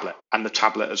tablet. And the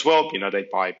tablet as well, they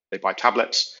buy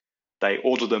tablets, they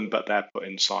order them, but they're put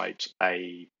inside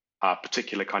a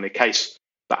particular kind of case.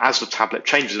 But as the tablet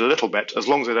changes a little bit, as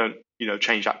long as they don't,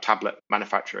 change that tablet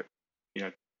manufacturer,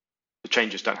 the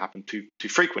changes don't happen too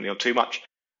frequently or too much,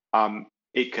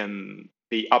 it can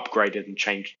be upgraded and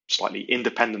changed slightly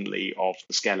independently of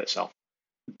the scale itself.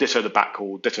 Ditto the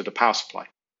backhaul, ditto the power supply.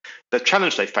 The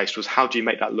challenge they faced was, how do you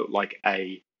make that look like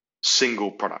a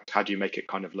single product? How do you make it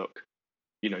kind of look,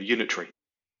 unitary?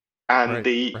 And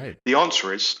the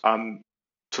answer is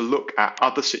to look at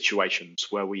other situations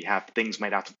where we have things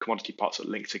made out of commodity parts that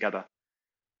link together.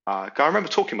 I remember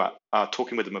talking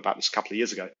with them about this a couple of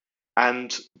years ago,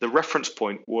 and the reference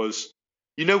point was,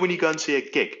 when you go and see a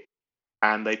gig,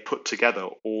 and they put together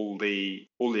all the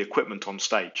equipment on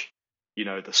stage,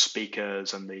 the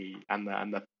speakers and the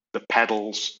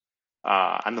pedals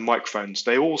and the microphones,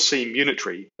 they all seem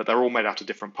unitary, but they're all made out of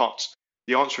different parts.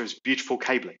 The answer is beautiful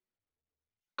cabling.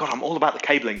 God, I'm all about the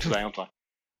cabling today, aren't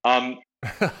I?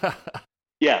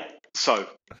 Yeah. So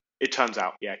it turns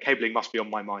out, cabling must be on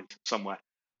my mind somewhere.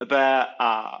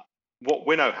 What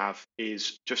Winnow have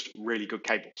is just really good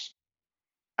cables,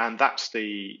 and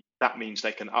that means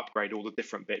they can upgrade all the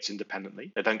different bits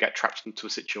independently. They don't get trapped into a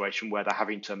situation where they're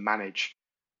having to manage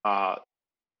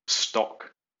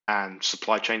stock and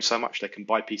supply chain so much. They can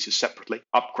buy pieces separately,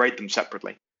 upgrade them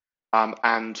separately,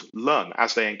 and learn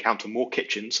as they encounter more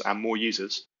kitchens and more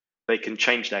users. They can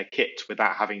change their kit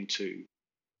without having to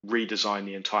redesign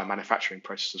the entire manufacturing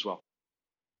process as well.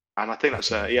 And I think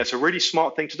that's it's a really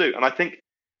smart thing to do. And I think,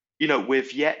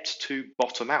 we've yet to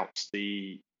bottom out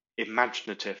the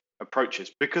imaginative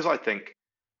approaches, because I think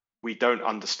we don't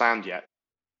understand yet,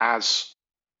 as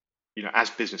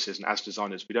businesses and as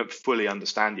designers, we don't fully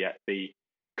understand yet the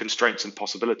constraints and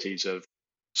possibilities of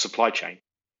supply chain.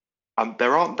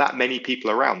 There aren't that many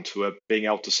people around who are being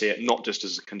able to see it not just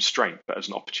as a constraint, but as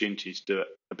an opportunity to do it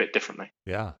a bit differently.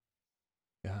 Yeah.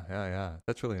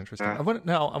 That's really interesting. Yeah.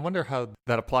 I wonder how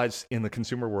that applies in the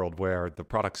consumer world, where the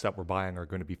products that we're buying are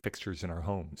going to be fixtures in our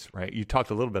homes, right? You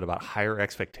talked a little bit about higher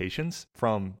expectations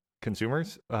from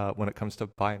consumers when it comes to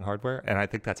buying hardware, and I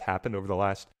think that's happened over the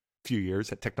last few years.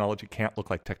 That technology can't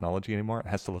look like technology anymore. It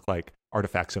has to look like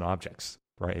artifacts and objects,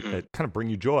 right? That kind of bring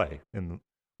you joy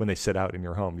when they sit out in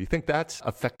your home. Do you think that's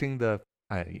affecting the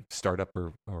startup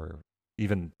or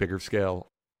even bigger scale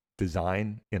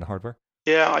design in hardware?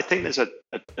 Yeah, I think there's a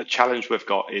challenge we've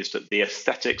got, is that the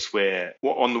aesthetics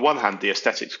on the one hand, the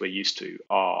aesthetics we're used to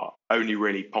are only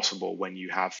really possible when you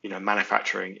have,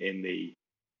 manufacturing in the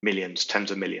millions,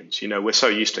 tens of millions. We're so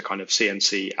used to kind of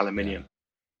CNC aluminium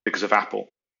because of Apple.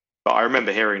 But I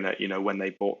remember hearing that, when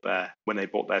they bought their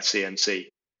CNC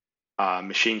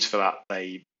machines for that,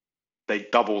 they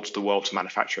doubled the world's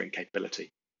manufacturing capability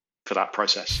for that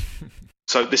process.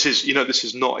 So this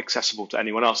is not accessible to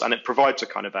anyone else, and it provides a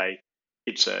kind of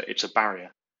it's a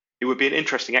barrier. It would be an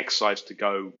interesting exercise to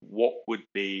go, what would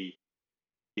be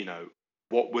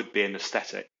an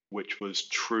aesthetic which was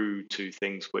true to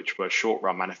things which were short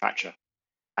run manufacture,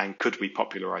 and could we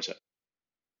popularize it?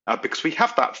 Because we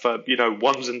have that for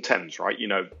ones and tens, right?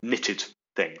 Knitted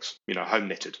things, home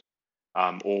knitted,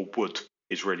 or wood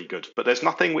is really good. But there's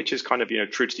nothing which is kind of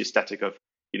true to the aesthetic of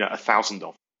 1,000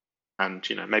 of, and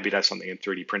maybe there's something in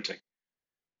 3D printing.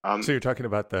 So you're talking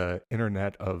about the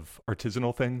internet of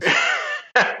artisanal things?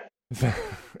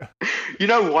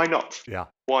 Why not? Yeah.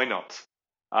 Why not?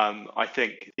 I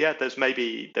think, there's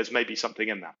maybe something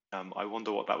in that. I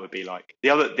wonder what that would be like.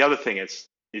 The other thing is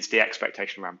the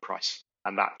expectation around price,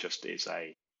 and that just is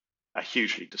a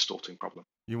hugely distorting problem.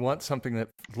 You want something that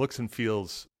looks and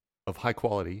feels of high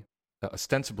quality, that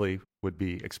ostensibly would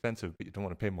be expensive, but you don't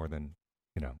want to pay more than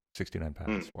 69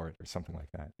 pounds for it or something like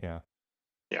that. Yeah.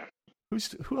 Yeah.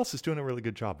 Who else is doing a really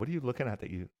good job? What are you looking at that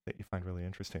you find really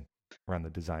interesting around the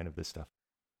design of this stuff?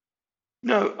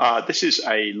 No, this is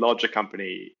a larger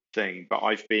company thing, but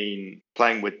I've been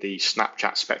playing with the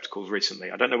Snapchat spectacles recently.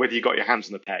 I don't know whether you got your hands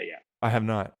on the pair yet. I have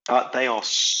not. They are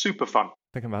super fun. I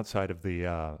think I'm outside of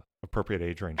the appropriate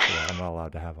age range for that. I'm not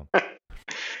allowed to have them.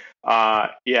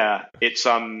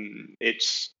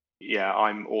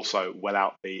 I'm also well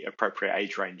out the appropriate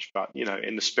age range, but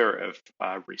in the spirit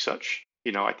of research,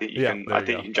 I think you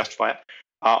can justify it.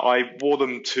 I wore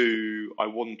them to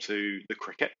the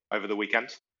cricket over the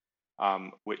weekend,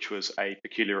 which was a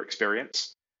peculiar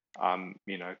experience. Kind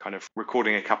of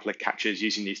recording a couple of catches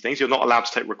using these things. You're not allowed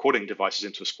to take recording devices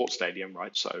into a sports stadium,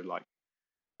 right? So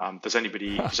does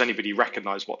anybody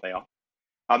recognize what they are?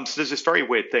 So there's this very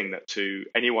weird thing that, to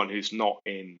anyone who's not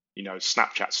in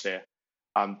Snapchat sphere,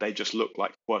 They just look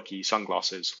like quirky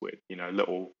sunglasses with,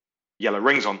 little yellow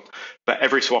rings on. But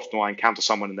every so often I encounter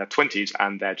someone in their 20s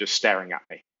and they're just staring at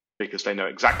me because they know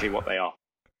exactly what they are.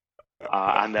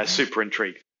 And they're super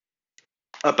intrigued.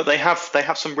 But they have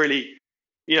some really,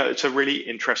 it's a really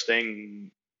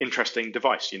interesting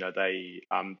device.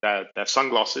 They're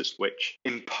sunglasses which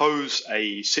impose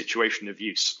a situation of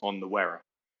use on the wearer.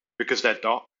 Because they're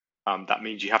dark, that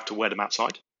means you have to wear them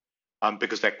outside.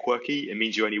 Because they're quirky, it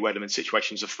means you only wear them in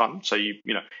situations of fun. So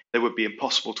they would be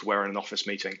impossible to wear in an office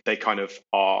meeting. They kind of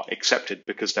are accepted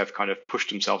because they've kind of pushed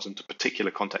themselves into particular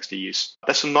context of use.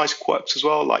 There's some nice quirks as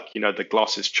well, like the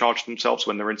glasses charge themselves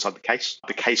when they're inside the case.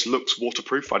 The case looks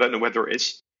waterproof. I don't know whether it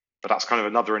is, but that's kind of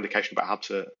another indication about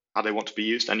how they want to be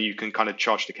used. And you can kind of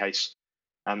charge the case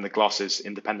and the glasses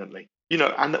independently.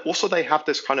 And also they have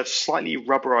this kind of slightly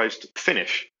rubberized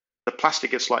finish. The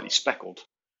plastic is slightly speckled,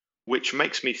 which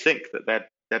makes me think that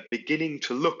they're beginning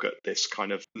to look at this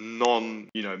kind of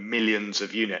millions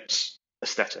of units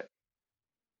aesthetic.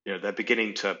 They're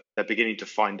beginning to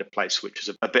find a place which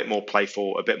is a bit more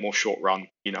playful, a bit more short run.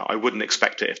 I wouldn't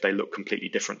expect it if they look completely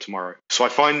different tomorrow. So I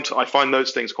find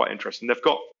those things quite interesting. They've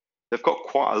got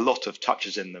quite a lot of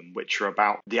touches in them which are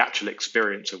about the actual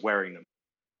experience of wearing them.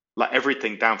 Like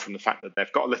everything down from the fact that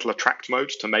they've got a little attract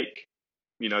mode to make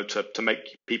to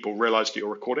make people realize that you're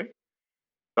recording.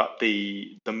 But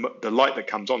the light that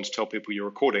comes on to tell people you're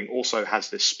recording also has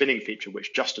this spinning feature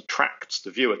which just attracts the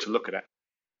viewer to look at it.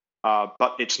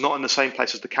 But it's not in the same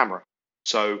place as the camera.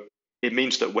 So it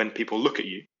means that when people look at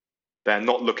you, they're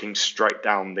not looking straight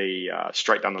down the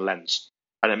lens.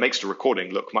 And it makes the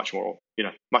recording look much more,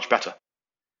 much better.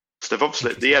 So they've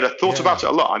obviously they've thought about it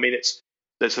a lot. I mean,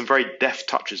 there's some very deft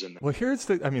touches in there. Well,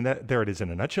 there it is in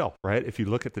a nutshell, right? If you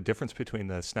look at the difference between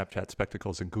the Snapchat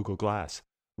Spectacles and Google Glass,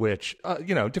 which,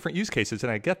 different use cases,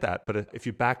 and I get that. But if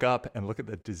you back up and look at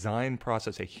the design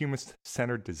process, a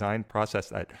human-centered design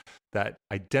process that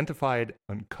identified,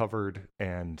 uncovered,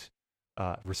 and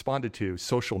responded to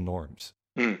social norms.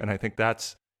 And I think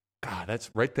that's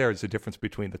right there is the difference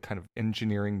between the kind of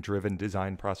engineering-driven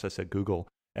design process at Google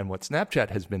and what Snapchat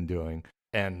has been doing.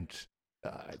 And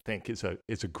I think is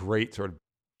a great sort of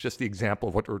just the example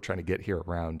of what we're trying to get here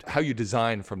around how you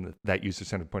design from that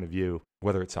user-centered point of view,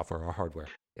 whether it's software or hardware.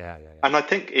 Yeah. And I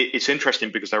think it's interesting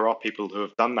because there are people who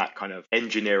have done that kind of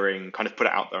engineering, kind of put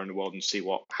it out there in the world and see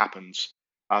what happens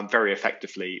very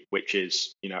effectively, which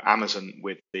is, Amazon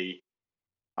with the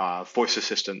voice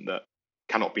assistant that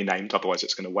cannot be named, otherwise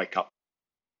it's going to wake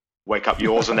up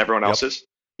yours and everyone else's.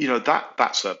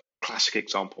 That's a classic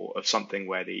example of something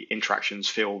where the interactions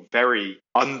feel very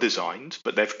undesigned,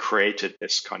 but they've created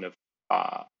this kind of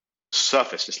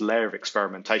surface, this layer of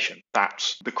experimentation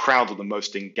that the crowd of the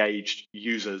most engaged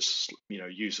users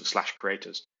 /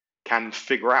 creators can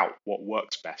figure out what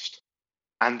works best.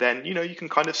 And then, you can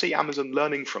kind of see Amazon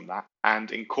learning from that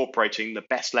and incorporating the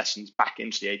best lessons back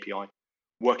into the API,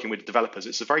 working with developers.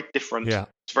 It's a very different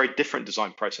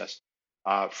design process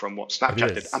from what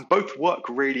Snapchat did, and both work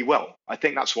really well. I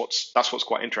think that's what's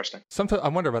quite interesting. Sometimes I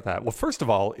wonder about that. Well, first of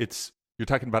all, you're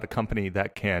talking about a company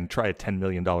that can try a $10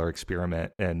 million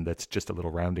experiment, and that's just a little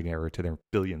rounding error to their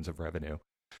billions of revenue.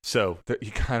 So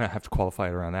you kind of have to qualify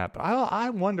it around that. But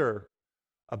I wonder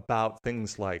about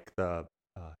things like the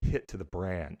hit to the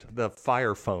brand, the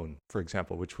Fire Phone, for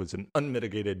example, which was an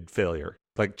unmitigated failure,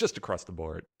 like just across the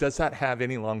board. Does that have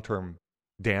any long-term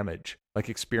damage, like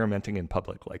experimenting in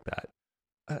public like that?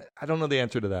 I don't know the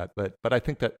answer to that, but I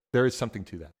think that there is something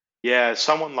to that. Yeah,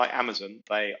 someone like Amazon,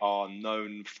 they are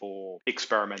known for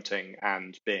experimenting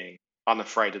and being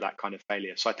unafraid of that kind of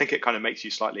failure. So I think it kind of makes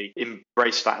you slightly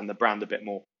embrace that in the brand a bit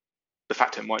more. The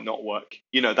fact it might not work,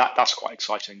 that's quite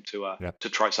exciting to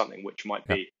try something which might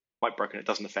be broken. It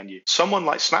doesn't offend you. Someone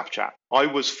like Snapchat, I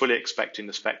was fully expecting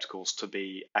the spectacles to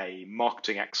be a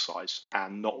marketing exercise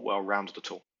and not well rounded at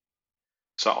all.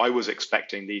 So I was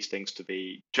expecting these things to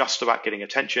be just about getting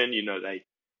attention.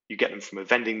 You get them from a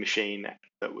vending machine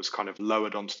that was kind of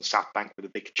lowered onto the South Bank with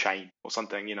a big chain or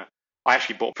something. I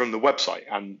actually bought from the website,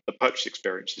 and the purchase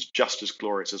experience is just as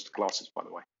glorious as the glasses, by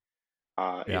the way.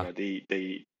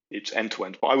 It's end to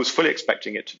end, but I was fully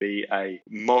expecting it to be a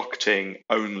marketing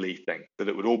only thing, that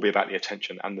it would all be about the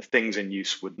attention and the things in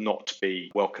use would not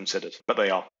be well considered, but they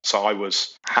are. So I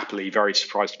was happily very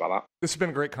surprised about that. This has been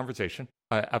a great conversation.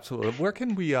 Absolutely. Where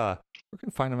can we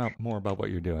find out more about what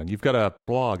you're doing? You've got a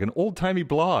blog, an old timey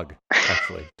blog,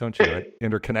 actually, don't you? Right?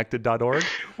 Interconnected.org.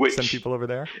 Send people over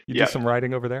there. You do some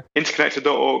writing over there.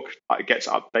 Interconnected.org. It gets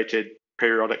updated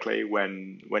periodically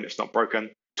when it's not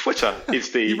broken. Twitter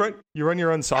is the you run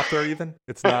your own software even?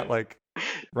 It's not like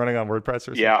running on WordPress or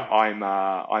something? Yeah,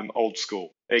 I'm old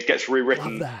school. It gets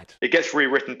rewritten. Love that. It gets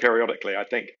rewritten periodically. I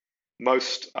think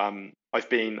most I've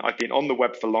been on the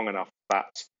web for long enough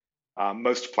that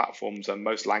most platforms and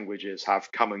most languages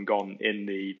have come and gone in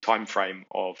the time frame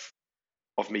of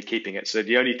me keeping it. So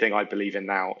the only thing I believe in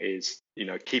now is,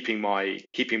 keeping my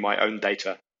own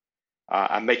data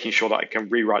and making sure that I can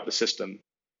rewrite the system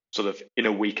sort of in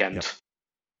a weekend. Yep.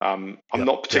 I'm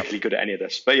not particularly good at any of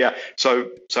this, but yeah. So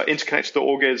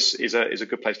interconnect.org is a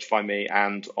good place to find me,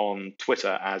 and on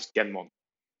Twitter as Genmon.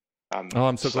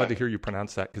 I'm so glad to hear you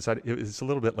pronounce that, because it was a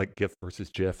little bit like GIF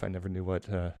versus GIF. I never knew what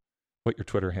your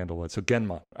Twitter handle was. So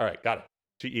Genmon. All right, got it.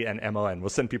 GENMON. We'll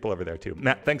send people over there too.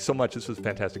 Matt, thanks so much. This was a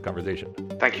fantastic conversation.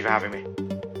 Thank you for having me.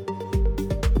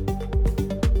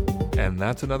 And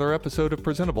that's another episode of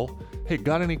Presentable. Hey,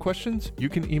 got any questions? You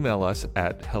can email us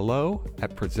at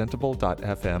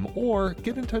hello@presentable.fm or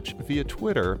get in touch via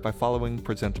Twitter by following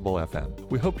Presentable FM.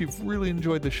 We hope you've really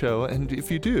enjoyed the show, and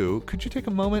if you do, could you take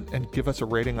a moment and give us a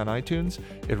rating on iTunes?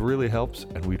 It really helps,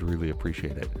 and we'd really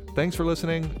appreciate it. Thanks for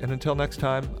listening, and until next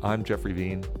time, I'm Jeffrey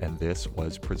Veen, and this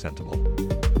was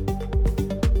Presentable.